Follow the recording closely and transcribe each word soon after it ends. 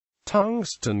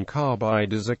Tungsten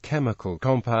carbide is a chemical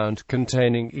compound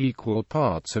containing equal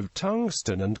parts of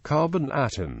tungsten and carbon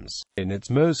atoms. In its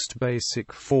most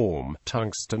basic form,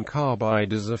 tungsten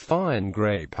carbide is a fine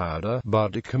gray powder,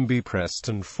 but it can be pressed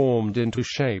and formed into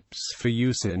shapes for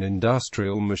use in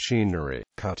industrial machinery,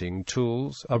 cutting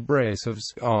tools, abrasives,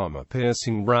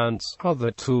 armor-piercing rounds,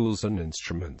 other tools and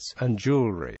instruments, and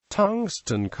jewelry.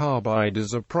 Tungsten carbide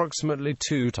is approximately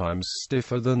 2 times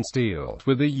stiffer than steel,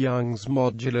 with a Young's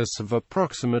modulus of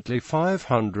approximately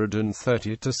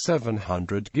 530 to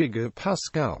 700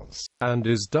 gigapascals, and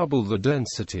is double the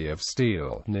density of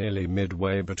steel, nearly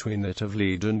midway between that of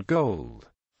lead and gold.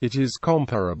 It is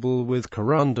comparable with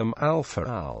corundum alpha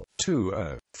Al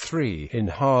 2O3 in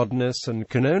hardness and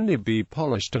can only be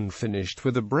polished and finished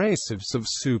with abrasives of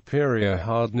superior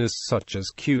hardness such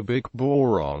as cubic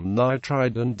boron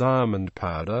nitride and diamond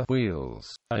powder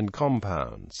wheels, and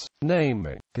compounds.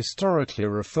 Naming, historically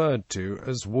referred to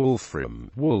as wolfram,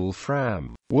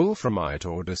 wolframite,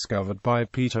 or discovered by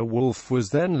Peter Wolf, was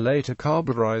then later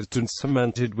carburized and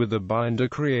cemented with a binder,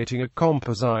 creating a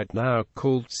composite now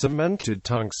called cemented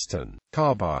tungsten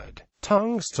carbide.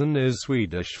 Tungsten is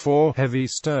Swedish for heavy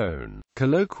stone.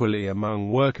 Colloquially among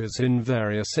workers in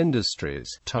various industries,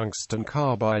 tungsten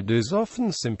carbide is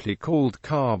often simply called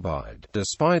carbide,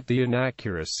 despite the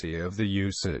inaccuracy of the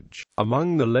usage.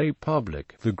 Among the lay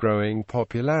public, the growing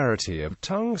popularity of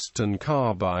tungsten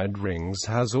carbide rings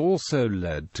has also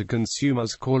led to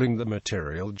consumers calling the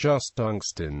material just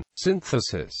tungsten.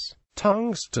 Synthesis.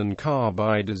 Tungsten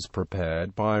carbide is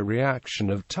prepared by reaction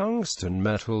of tungsten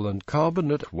metal and carbon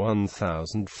at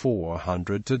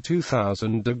 1400 to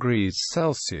 2000 degrees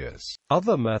Celsius.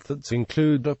 Other methods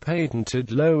include a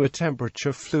patented lower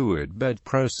temperature fluid bed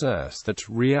process that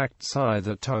reacts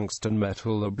either tungsten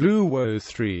metal or blue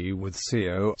O3 with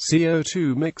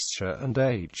CO2 mixture and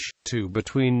H2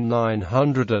 between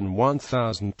 900 and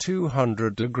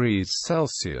 1200 degrees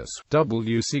Celsius.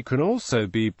 WC can also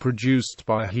be produced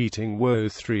by heating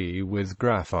O3 with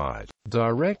graphite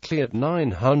directly at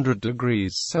 900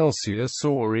 degrees Celsius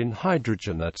or in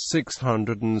hydrogen at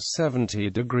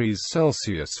 670 degrees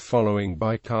Celsius, following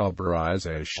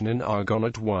bicarburization in argon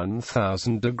at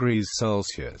 1000 degrees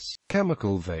Celsius.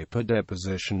 Chemical vapor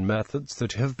deposition methods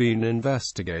that have been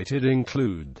investigated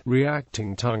include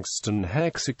reacting tungsten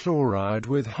hexachloride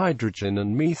with hydrogen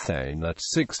and methane at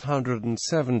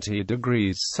 670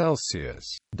 degrees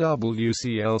Celsius,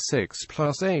 WCl6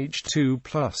 plus H2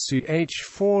 plus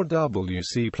CH4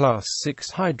 WC plus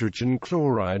 6 hydrogen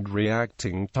chloride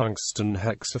reacting tungsten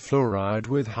hexafluoride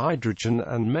with hydrogen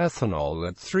and methanol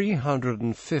at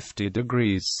 350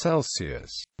 degrees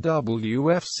Celsius,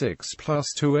 WF6 plus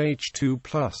 2H2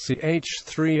 plus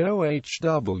CH3OH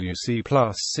WC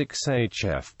plus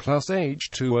 6HF plus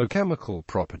H2O. Chemical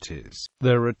properties.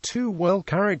 There are 2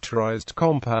 well-characterized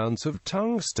compounds of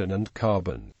tungsten and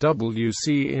carbon,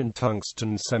 WC in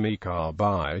tungsten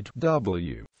semicarbide,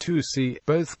 W2C.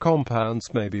 Both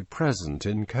compounds may be present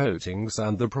in coatings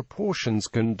and the proportions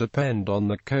can depend on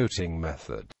the coating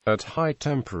method. At high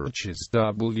temperatures,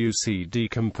 WC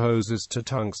decomposes to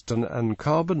tungsten and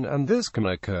carbon, and this can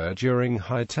occur during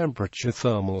high-temperature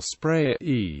thermal spray,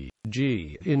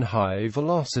 e.g., in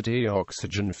high-velocity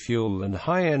oxygen fuel and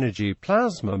high-energy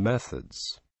plasma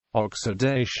methods.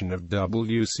 Oxidation of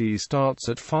WC starts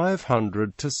at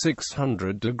 500 to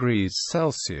 600 degrees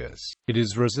Celsius. It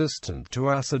is resistant to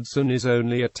acids and is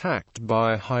only attacked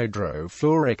by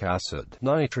hydrofluoric acid,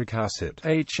 nitric acid,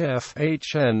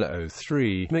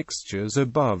 HF-HNO3 mixtures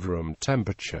above room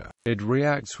temperature. It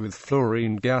reacts with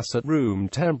fluorine gas at room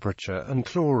temperature and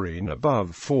chlorine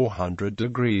above 400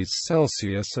 degrees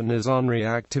Celsius and is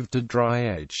unreactive to dry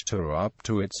H2 up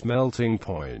to its melting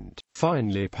point.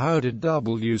 Finely powdered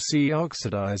WC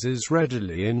oxidizes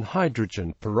readily in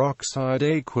hydrogen peroxide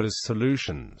aqueous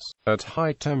solutions. At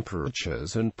high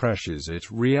temperatures and pressures it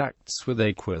reacts with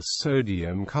aqueous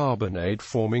sodium carbonate,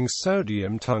 forming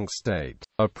sodium tungstate,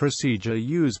 a procedure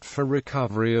used for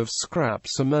recovery of scrap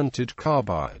cemented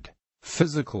carbide.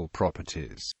 Physical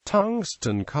properties.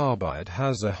 Tungsten carbide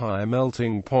has a high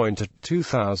melting point at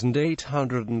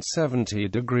 2870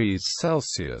 degrees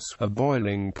Celsius, a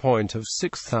boiling point of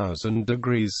 6000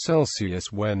 degrees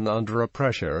Celsius when under a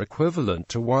pressure equivalent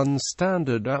to 1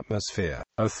 standard atmosphere,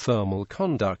 a thermal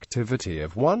conductivity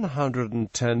of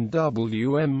 110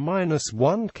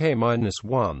 Wm-1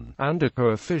 K-1, and a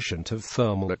coefficient of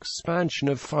thermal expansion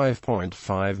of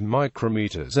 5.5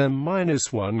 micrometers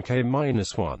M-1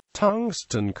 K-1.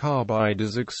 Tungsten carbide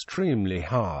is extremely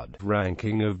hard,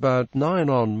 ranking of about 9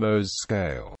 on Mohs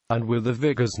scale, and with a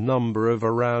Vickers number of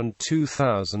around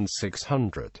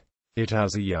 2600. It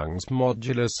has a Young's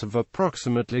modulus of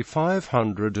approximately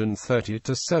 530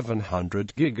 to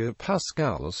 700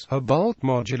 gigapascals, a bulk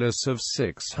modulus of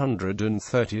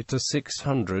 630 to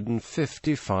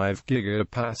 655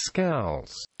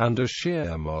 gigapascals, and a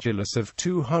shear modulus of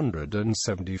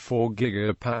 274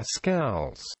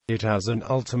 gigapascals. It has an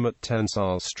ultimate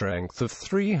tensile strength of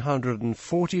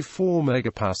 344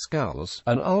 megapascals,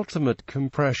 an ultimate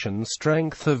compression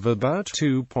strength of about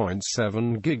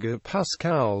 2.7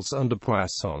 gigapascals, and a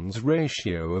Poisson's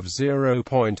ratio of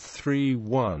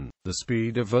 0.31. The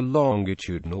speed of a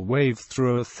longitudinal wave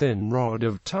through a thin rod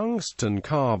of tungsten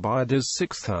carbide is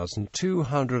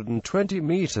 6,220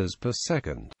 meters per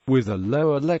second, with a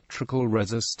low electrical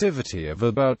resistivity of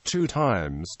about 2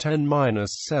 times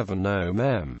 10⁻⁷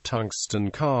 ohm.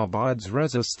 Tungsten carbide's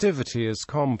resistivity is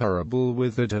comparable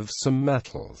with that of some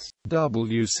metals.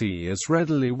 WC is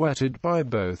readily wetted by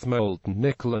both molten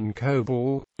nickel and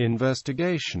cobalt.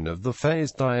 Investigation of the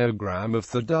phase diagram of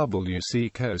the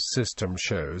WC-CO system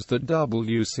shows that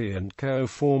WC and CO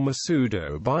form a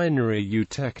pseudo-binary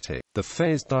eutectic. The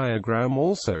phase diagram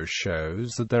also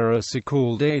shows that there are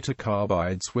so-called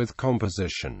atacarbides with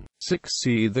composition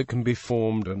 6C that can be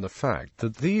formed, and the fact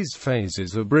that these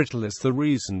phases are brittle is the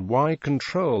reason why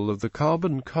control of the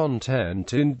carbon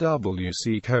content in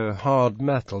WC-CO hard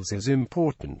metals is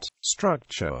important.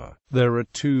 Structure. There are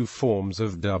two forms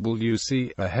of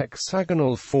WC, a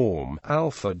hexagonal form,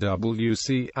 alpha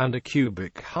WC, and a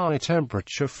cubic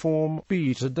high-temperature form,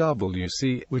 beta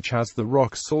WC, which has the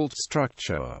rock salt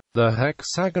structure. The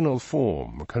hexagonal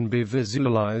form can be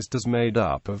visualized as made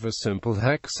up of a simple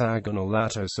hexagonal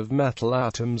lattice of metal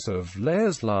atoms of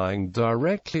layers lying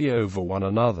directly over one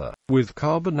another, with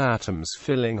carbon atoms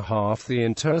filling half the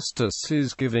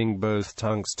interstices, giving both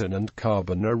tungsten and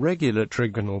carbon a regular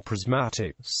trigonal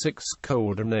prismatic 6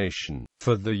 coordination.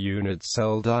 For the unit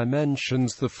cell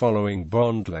dimensions, the following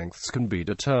bond lengths can be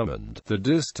determined. The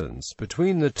distance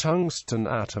between the tungsten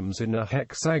atoms in a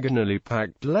hexagonally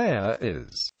packed layer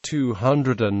is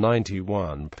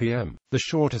 291 pm. The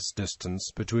shortest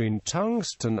distance between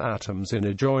tungsten atoms in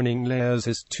adjoining layers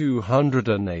is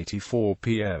 284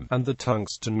 pm, and the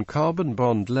tungsten-carbon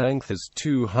bond length is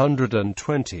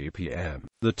 220 pm.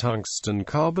 The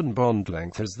tungsten-carbon bond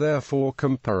length is therefore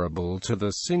comparable to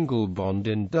the single bond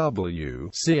in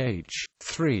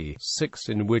WCH3,6,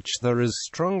 in which there is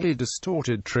strongly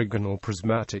distorted trigonal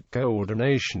prismatic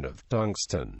coordination of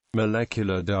tungsten.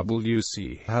 Molecular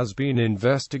WC has been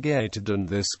investigated, and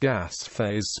this gas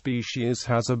phase species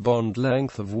has a bond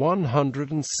length of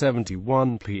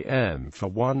 171 pm for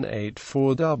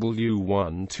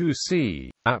 184W12C.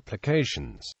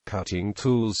 Applications. Cutting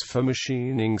tools for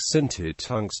machining. Sintered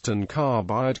tungsten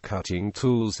carbide cutting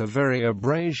tools are very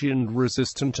abrasion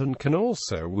resistant and can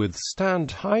also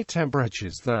withstand high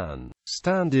temperatures than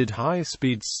standard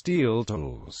high-speed steel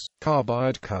tools.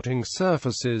 Carbide cutting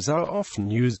surfaces are often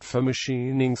used for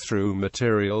machining through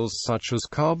materials such as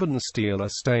carbon steel or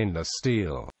stainless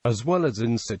steel, as well as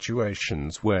in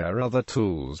situations where other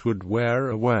tools would wear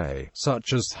away,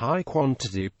 such as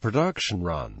high-quantity production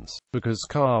runs. Because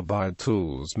carbide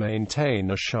tools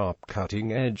maintain a sharp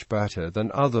cutting edge better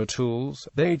than other tools,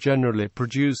 they generally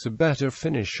produce a better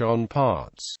finish on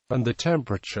parts, and the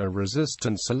temperature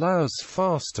resistance allows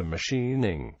faster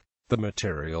machining. The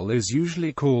material is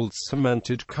usually called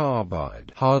cemented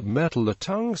carbide. Hard metal or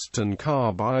tungsten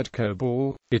carbide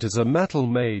cobalt. It is a metal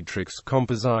matrix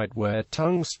composite where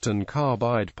tungsten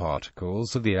carbide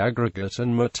particles are the aggregate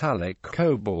and metallic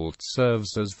cobalt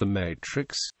serves as the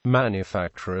matrix.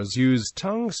 Manufacturers use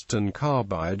tungsten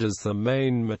carbide as the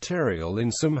main material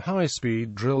in some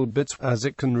high-speed drill bits, as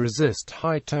it can resist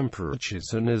high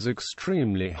temperatures and is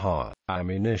extremely hard.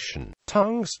 Ammunition.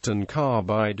 Tungsten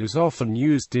carbide is often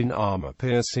used in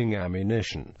armor-piercing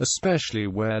ammunition, especially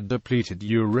where depleted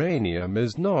uranium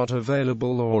is not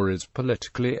available or is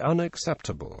politically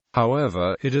unacceptable.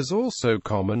 However, it is also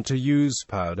common to use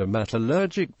powder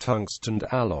metallurgic tungsten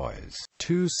alloys.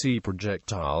 2C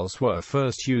projectiles were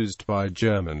first used by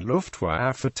German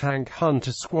Luftwaffe tank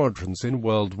hunter squadrons in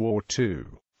World War II.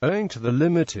 Owing to the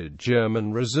limited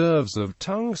German reserves of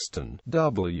tungsten,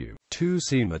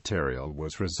 W2C material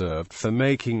was reserved for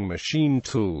making machine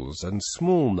tools and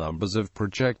small numbers of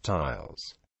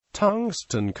projectiles.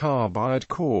 Tungsten carbide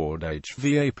cord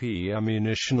HVAP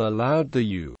ammunition allowed the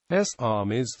U.S.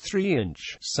 Army's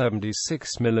 3-inch,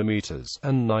 76mm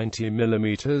and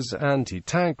 90mm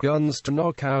anti-tank guns to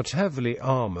knock out heavily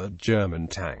armored German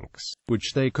tanks,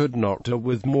 which they could not do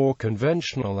with more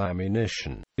conventional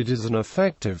ammunition. It is an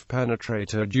effective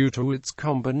penetrator due to its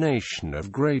combination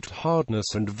of great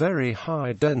hardness and very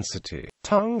high density.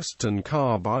 Tungsten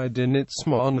carbide in its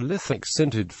monolithic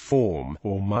sintered form,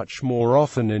 or much more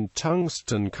often in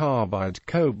tungsten carbide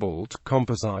cobalt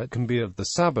composite, can be of the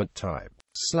sabot type,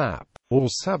 SLAP, or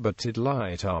saboted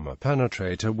light armor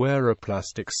penetrator, where a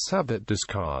plastic sabot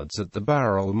discards at the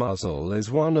barrel muzzle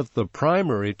is one of the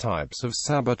primary types of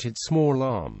saboted small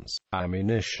arms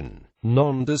ammunition.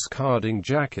 Non-discarding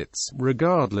jackets,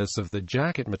 regardless of the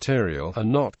jacket material, are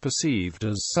not perceived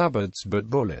as sabots but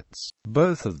bullets.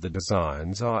 Both of the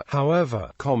designs are,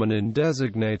 however, common in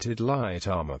designated light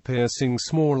armor-piercing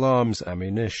small arms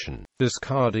ammunition.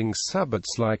 Discarding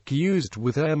sabots like used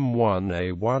with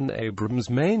M1A1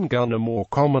 Abrams main gun are more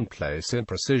commonplace in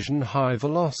precision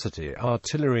high-velocity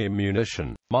artillery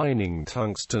ammunition. Mining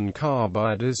tungsten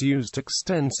carbide is used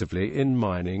extensively in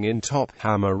mining in top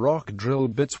hammer rock drill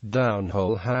bits,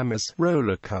 downhole hammers,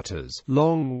 roller cutters,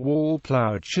 long wall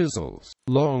plow chisels,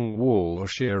 long wall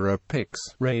shearer picks,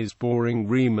 raise boring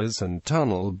reamers and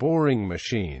tunnel boring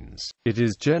machines. It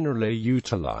is generally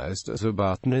utilized as a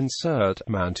button insert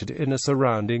mounted in a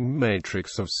surrounding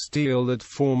matrix of steel that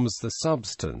forms the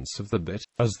substance of the bit.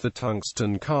 As the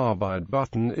tungsten carbide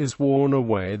button is worn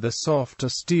away, the softer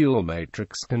steel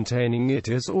matrix containing it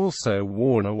is also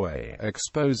worn away,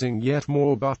 exposing yet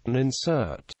more button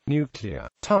insert. Nuclear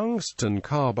tungsten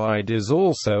carbide is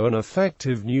also an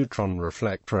effective neutron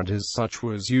reflector, and as such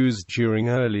was used during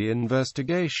early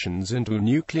investigations into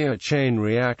nuclear chain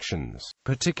reactions,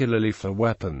 particularly for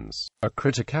weapons. A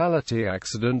criticality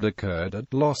accident occurred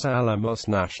at Los Alamos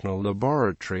National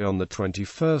Laboratory on the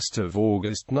 21st of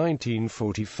August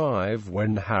 1945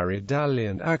 when Harry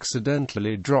Dalian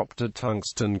accidentally dropped a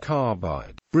tungsten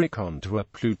carbide brick onto a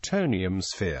plutonium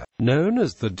sphere, known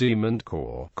as the demon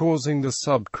core, causing the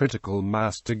subcritical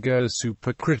mass to go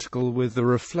supercritical with the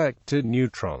reflected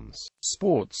neutrons.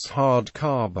 Sports hard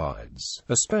carbides,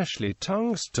 especially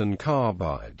tungsten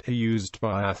carbide, are used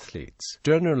by athletes,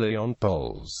 generally on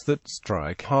poles that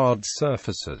strike hard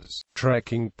surfaces.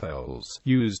 Trekking poles,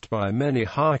 used by many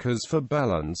hikers for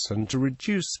balance and to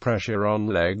reduce pressure on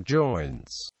leg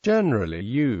joints, generally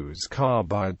use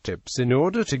carbide tips in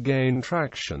order to gain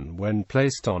traction when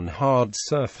placed on hard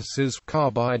surfaces.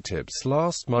 Carbide tips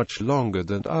last much longer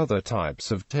than other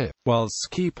types of tip, while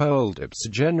ski pole tips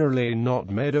are generally not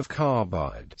made of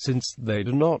carbide, since they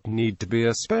do not need to be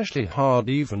especially hard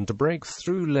even to break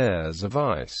through layers of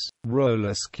ice.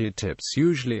 Roller ski tips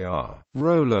usually are.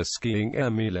 Roller skiing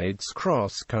emulates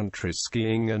cross-country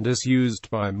skiing and is used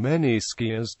by many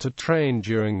skiers to train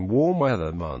during warm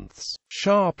weather months.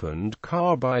 Sharpened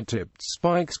carbide-tipped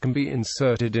spikes can be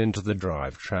inserted into the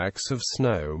drive tracks of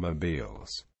snowmobiles.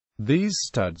 These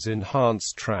studs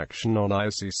enhance traction on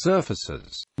icy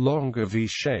surfaces. Longer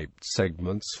V-shaped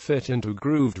segments fit into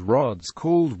grooved rods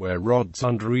called wear rods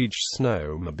under each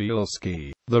snowmobile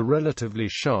ski. The relatively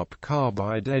sharp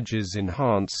carbide edges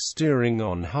enhance steering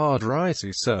on harder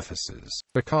icy surfaces.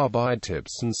 The carbide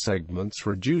tips and segments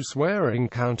reduce wear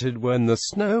encountered when the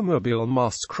snowmobile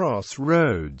must cross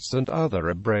roads and other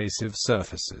abrasive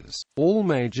surfaces. All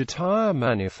major tire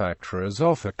manufacturers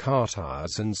offer car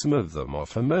tires, and some of them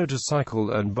offer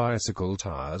motorcycle and bicycle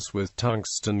tires with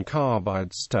tungsten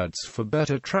carbide studs for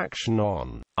better traction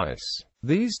on ice.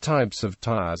 These types of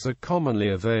tires are commonly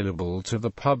available to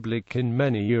the public in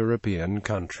many European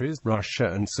countries,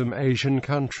 Russia and some Asian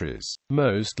countries.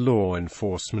 Most law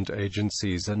enforcement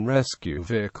agencies and rescue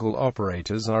vehicle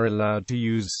operators are allowed to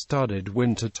use studded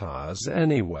winter tires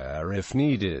anywhere if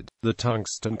needed. The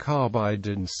tungsten carbide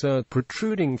insert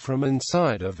protruding from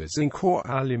inside of its zinc or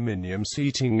aluminium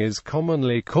seating is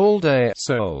commonly called a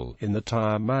sole in the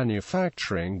tire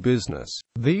manufacturing business.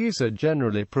 These are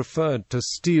generally preferred to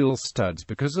steel studs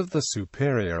because of the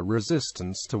superior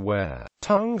resistance to wear.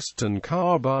 Tungsten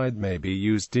carbide may be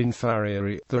used in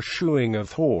farriery, the shoeing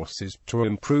of horses, to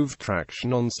improve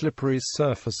traction on slippery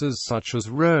surfaces such as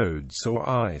roads or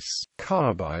ice.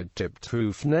 Carbide-tipped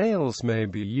hoof nails may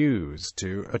be used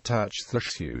to attach the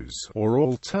shoes, or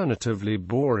alternatively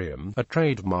borium, a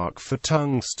trademark for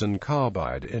tungsten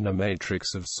carbide in a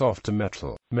matrix of softer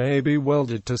metal, may be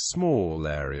welded to small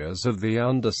areas of the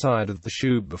underside of the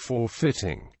shoe before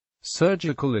fitting.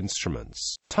 Surgical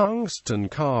instruments. Tungsten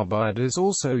carbide is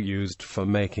also used for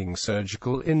making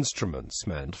surgical instruments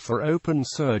meant for open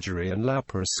surgery and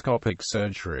laparoscopic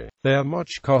surgery. They are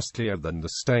much costlier than the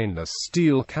stainless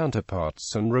steel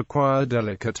counterparts and require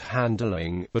delicate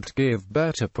handling, but give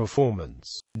better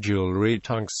performance. Jewelry.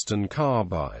 Tungsten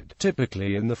carbide,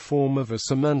 typically in the form of a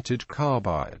cemented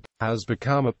carbide, has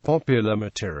become a popular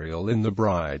material in the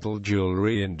bridal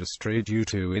jewelry industry due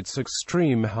to its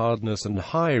extreme hardness and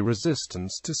high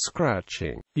resistance to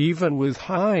scratching. Even with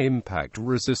high impact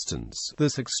resistance,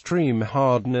 this extreme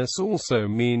hardness also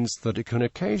means that it can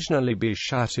occasionally be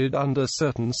shattered under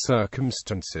certain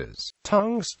circumstances.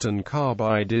 Tungsten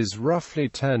carbide is roughly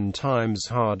 10 times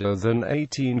harder than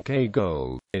 18K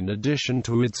gold. In addition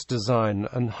to its design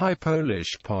and high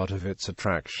polish, part of its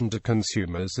attraction to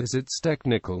consumers is its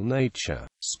technical nature.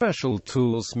 Special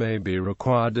tools may be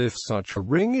required if such a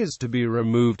ring is to be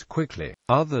removed quickly.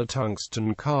 Other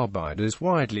tungsten carbide is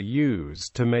widely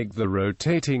used to make the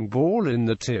rotating ball in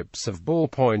the tips of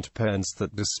ballpoint pens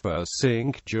that disperse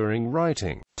ink during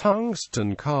writing.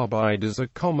 Tungsten carbide is a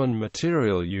common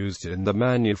material used in the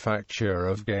manufacture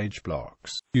of gauge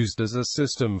blocks, used as a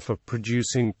system for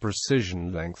producing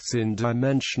precision lengths in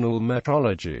dimensional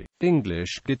metrology.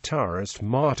 English guitarist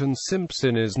Martin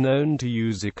Simpson is known to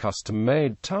use a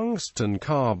custom-made tungsten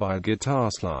carbide guitar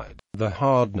slide. The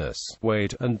hardness,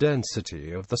 weight, and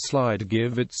density of the slide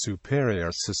give it superior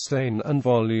sustain and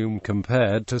volume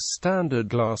compared to standard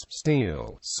glass,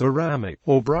 steel, ceramic,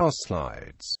 or brass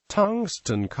slides.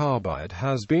 Tungsten carbide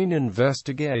has been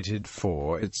investigated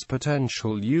for its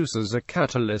potential use as a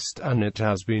catalyst, and it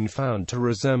has been found to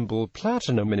resemble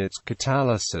platinum in its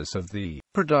catalysis of the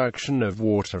production of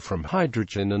water from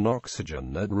hydrogen and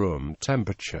oxygen at room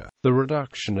temperature. The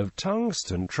reduction of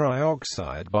tungsten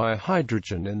trioxide by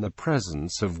hydrogen in the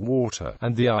presence of water,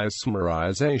 and the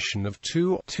isomerization of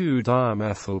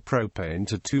 2,2-dimethylpropane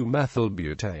to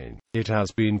 2-methylbutane. It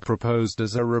has been proposed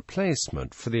as a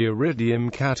replacement for the iridium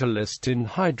catalyst in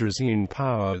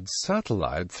hydrazine-powered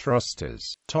satellite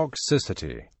thrusters.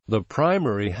 Toxicity. The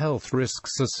primary health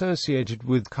risks associated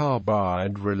with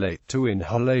carbide relate to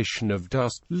inhalation of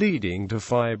dust, leading to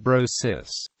fibrosis.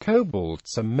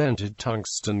 Cobalt-cemented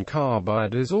tungsten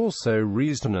carbide is also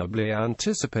reasonably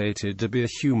anticipated to be a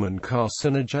human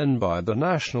carcinogen by the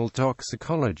National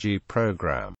Toxicology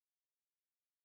Program.